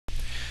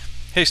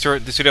Hey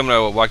Stuart, this video I'm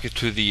going to walk you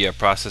through the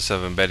process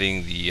of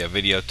embedding the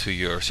video to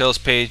your sales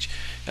page.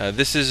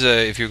 This is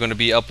if you're going to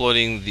be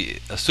uploading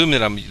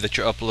assuming that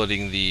you're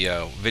uploading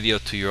the video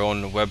to your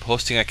own web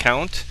hosting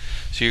account.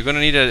 So you're going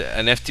to need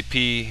an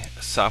FTP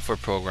software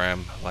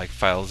program like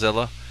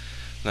FileZilla.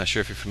 I'm not sure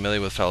if you're familiar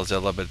with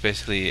FileZilla, but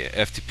basically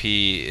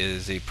FTP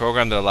is a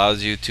program that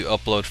allows you to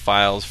upload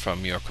files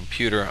from your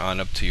computer on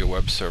up to your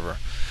web server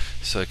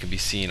so it can be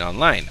seen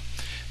online.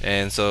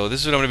 And so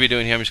this is what I'm going to be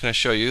doing here. I'm just going to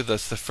show you.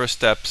 That's the first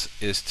steps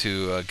is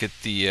to get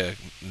the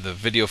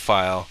video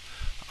file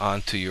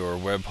onto your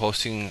web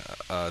hosting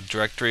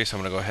directory. So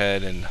I'm going to go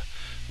ahead and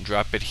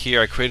drop it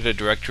here. I created a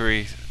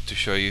directory to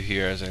show you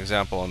here as an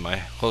example on my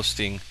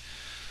hosting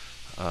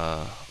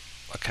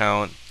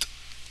account.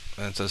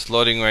 And so it's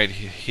loading right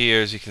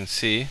here, as you can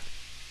see.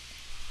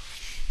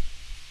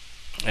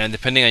 And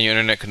depending on your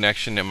internet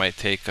connection, it might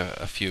take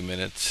a few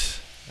minutes,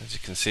 as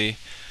you can see.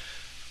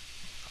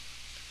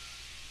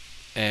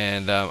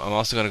 And I'm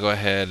also going to go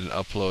ahead and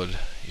upload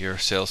your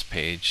sales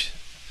page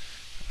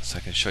so I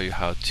can show you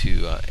how to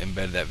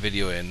embed that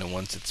video in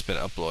once it's been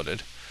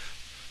uploaded.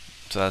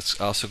 So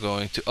that's also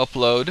going to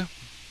upload.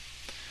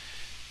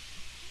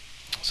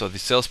 So the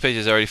sales page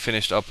is already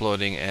finished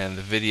uploading and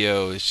the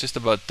video is just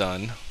about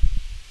done.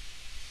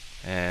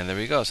 And there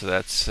we go. So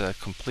that's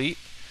complete.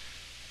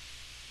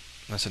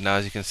 And so now,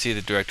 as you can see,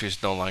 the directory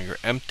is no longer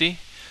empty.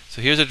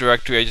 So here's a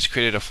directory. I just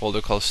created a folder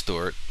called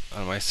Stuart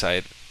on my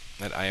site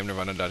at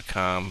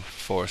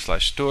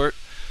imnirvana.com/Stuart.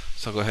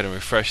 So I'll go ahead and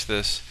refresh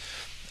this,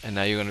 and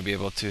now you're going to be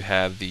able to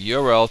have the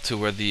URL to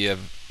where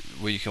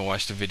you can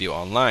watch the video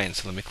online.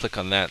 So let me click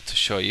on that to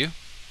show you.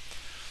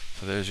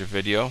 So there's your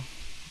video.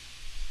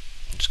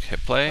 Just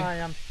hit play.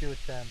 Hi, I'm Stuart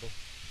Turnbull.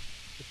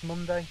 It's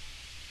Monday.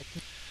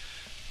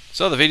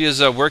 So the video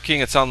is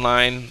working. It's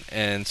online,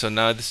 and so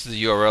now this is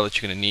the URL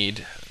that you're going to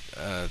need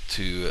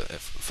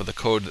for the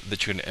code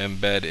that you're going to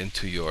embed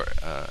into your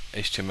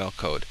HTML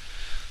code.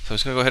 So I'm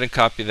just going to go ahead and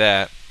copy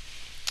that,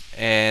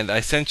 and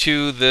I sent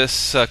you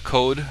this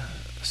code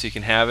so you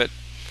can have it,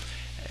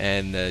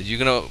 and you're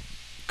going to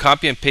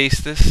copy and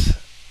paste this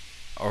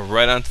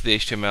right onto the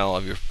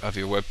HTML of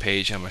your web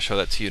page. I'm going to show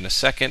that to you in a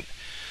second.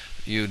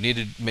 You need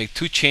to make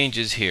two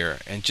changes here,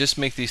 and just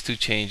make these two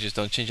changes.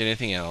 Don't change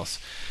anything else.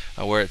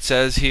 Where it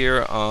says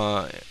here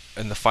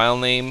in the file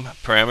name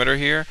parameter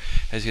here,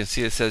 as you can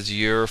see, it says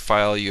your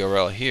file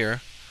URL here.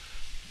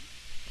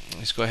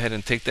 Just go ahead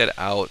and take that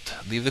out,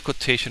 leave the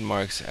quotation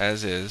marks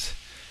as is,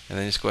 and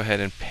then just go ahead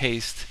and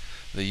paste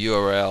the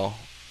URL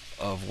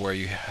of where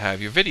you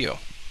have your video.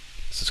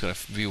 So it's going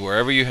to be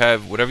wherever you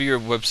have, whatever your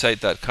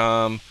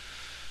website.com,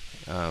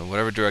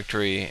 whatever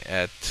directory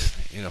at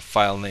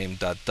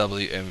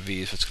filename.wmv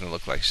is what's going to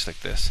look like, just like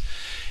this.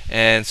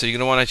 And so you're going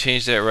to want to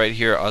change that right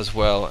here as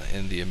well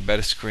in the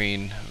embedded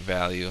screen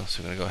value.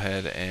 So we're going to go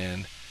ahead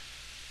and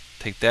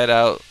take that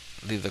out,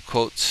 leave the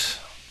quotes,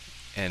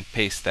 and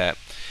paste that.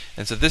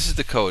 And so this is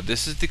the code.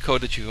 This is the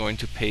code that you're going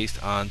to paste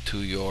onto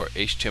your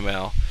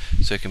HTML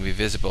so it can be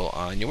visible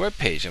on your web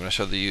page. I'm going to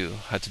show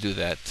you how to do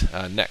that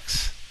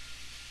next.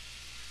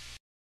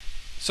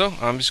 So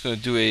I'm just going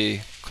to do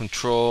a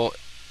Control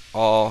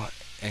All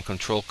and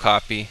Control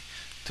Copy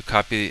to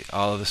copy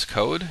all of this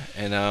code.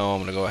 And now I'm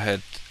going to go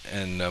ahead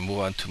and move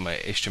on to my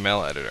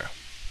HTML editor.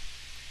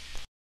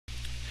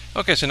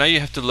 Okay, so now you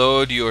have to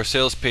load your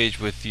sales page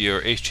with your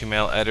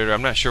HTML editor.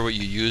 I'm not sure what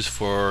you use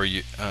for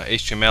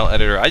HTML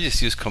editor. I just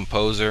use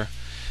Composer.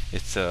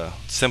 It's a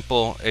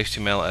simple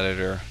HTML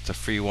editor. It's a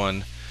free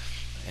one,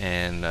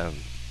 and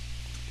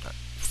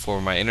for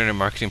my internet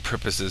marketing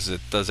purposes,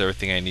 it does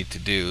everything I need to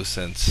do,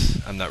 since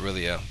I'm not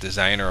really a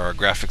designer or a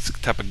graphics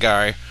type of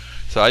guy.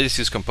 So I just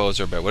use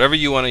Composer. But whatever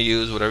you want to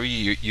use, whatever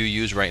you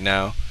use right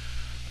now,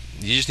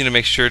 you just need to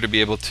make sure to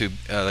be able to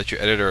that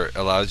your editor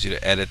allows you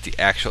to edit the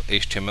actual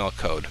HTML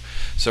code.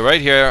 So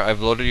right here,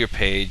 I've loaded your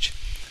page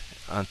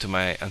onto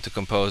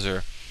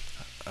Composer.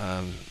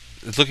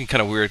 It's looking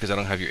kind of weird because I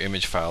don't have your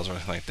image files or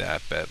anything like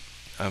that, but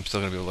I'm still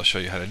going to be able to show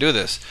you how to do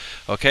this.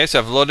 Okay, so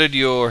I've loaded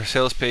your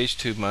sales page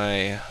to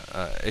my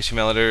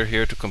HTML editor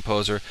here, to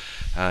Composer.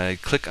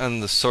 Click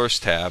on the Source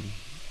tab,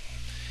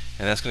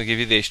 and that's going to give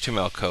you the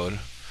HTML code.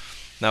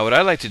 Now what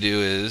I like to do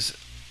is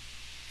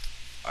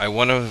I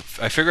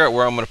figure out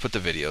where I'm going to put the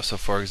video. So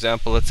for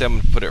example, let's say I'm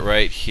going to put it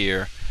right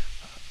here,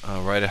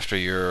 right after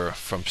your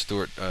from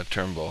Stuart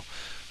Turnbull.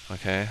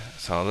 Okay,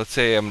 so let's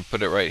say I'm going to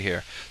put it right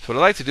here. So what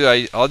I like to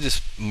do, I'll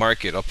just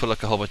mark it. I'll put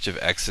like a whole bunch of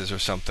X's or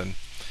something,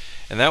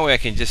 and that way I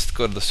can just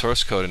go to the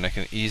source code and I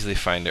can easily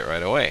find it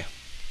right away.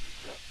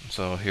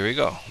 So here we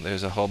go.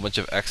 There's a whole bunch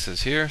of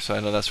X's here, so I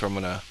know that's where I'm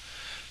going to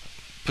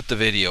put the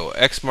video.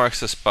 X marks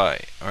the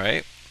spot.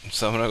 Alright,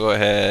 so I'm going to go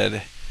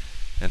ahead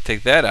and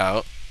take that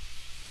out.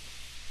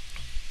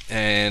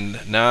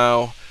 And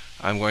now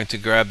I'm going to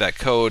grab that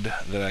code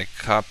that I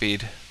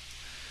copied,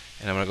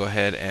 and I'm going to go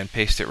ahead and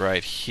paste it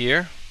right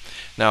here.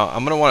 Now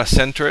I'm going to want to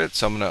center it,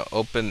 so I'm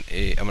going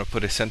to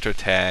put a center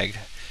tag.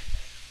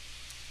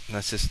 And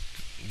that's just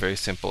very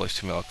simple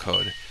HTML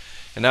code.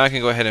 And now I can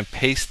go ahead and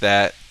paste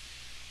that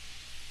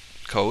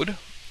code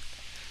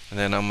and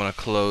then I'm going to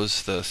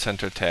close the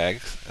center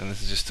tags, and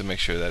this is just to make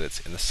sure that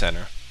it's in the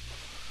center.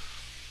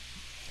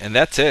 And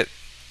that's it.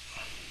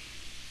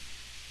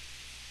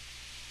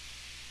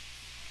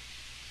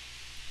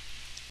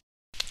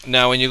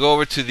 Now when you go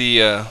over to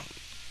the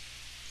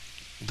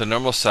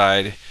normal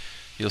side,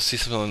 you'll see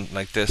something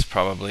like this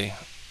probably.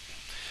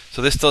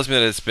 So this tells me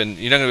that it's been,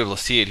 you're not going to be able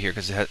to see it here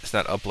because it's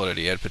not uploaded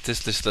yet, but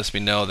this just lets me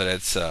know that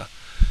it's that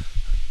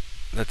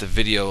the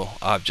video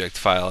object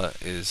file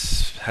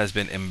has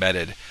been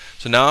embedded.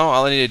 So now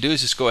all I need to do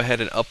is just go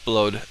ahead and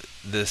upload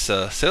this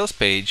sales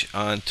page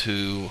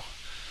onto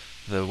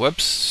the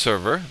web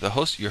server,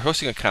 your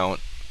hosting account,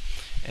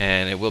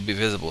 and it will be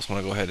visible. So I'm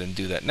going to go ahead and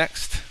do that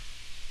next.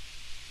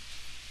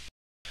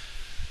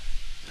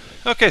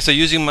 Okay, so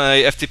using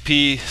my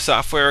FTP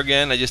software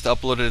again, I just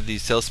uploaded the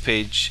sales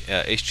page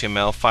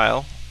HTML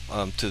file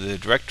to the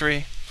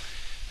directory,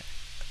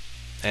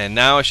 and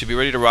now I should be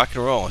ready to rock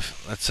and roll.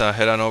 Let's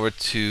head on over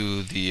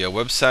to the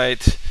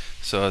website.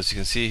 So as you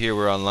can see here,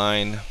 we're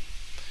online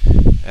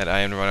at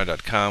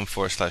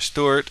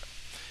imnirvana.com/Stuart,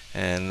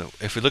 and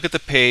if we look at the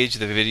page,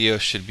 the video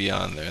should be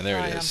on there, and there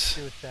it is,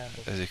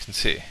 as you can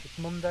see. It's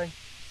Monday,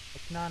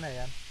 it's 9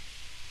 AM,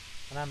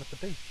 and I'm at the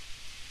beach.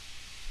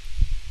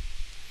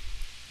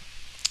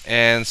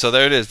 And so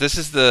there it is. This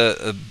is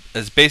the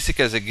as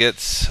basic as it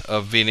gets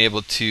of being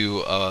able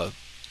to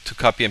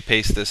copy and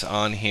paste this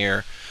on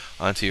here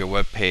onto your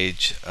web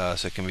page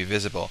so it can be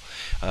visible.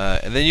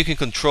 And then you can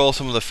control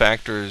some of the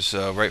factors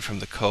right from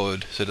the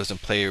code, so it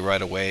doesn't play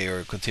right away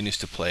or continues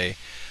to play.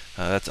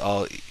 That's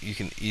all. You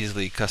can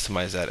easily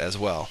customize that as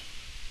well.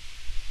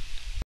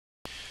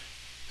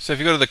 So if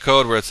you go to the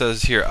code where it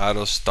says here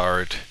auto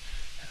start,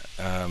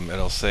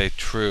 it'll say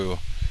true.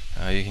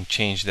 You can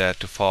change that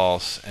to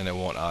false, and it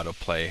won't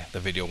autoplay. The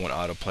video won't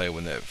autoplay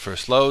when it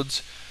first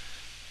loads.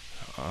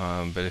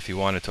 But if you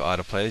want it to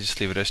autoplay, just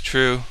leave it as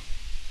true.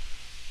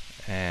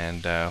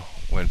 And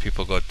when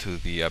people go to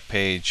the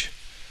page,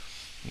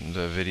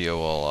 the video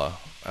will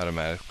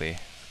automatically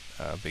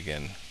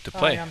begin to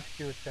play. I am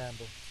Stuart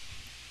Turnbull.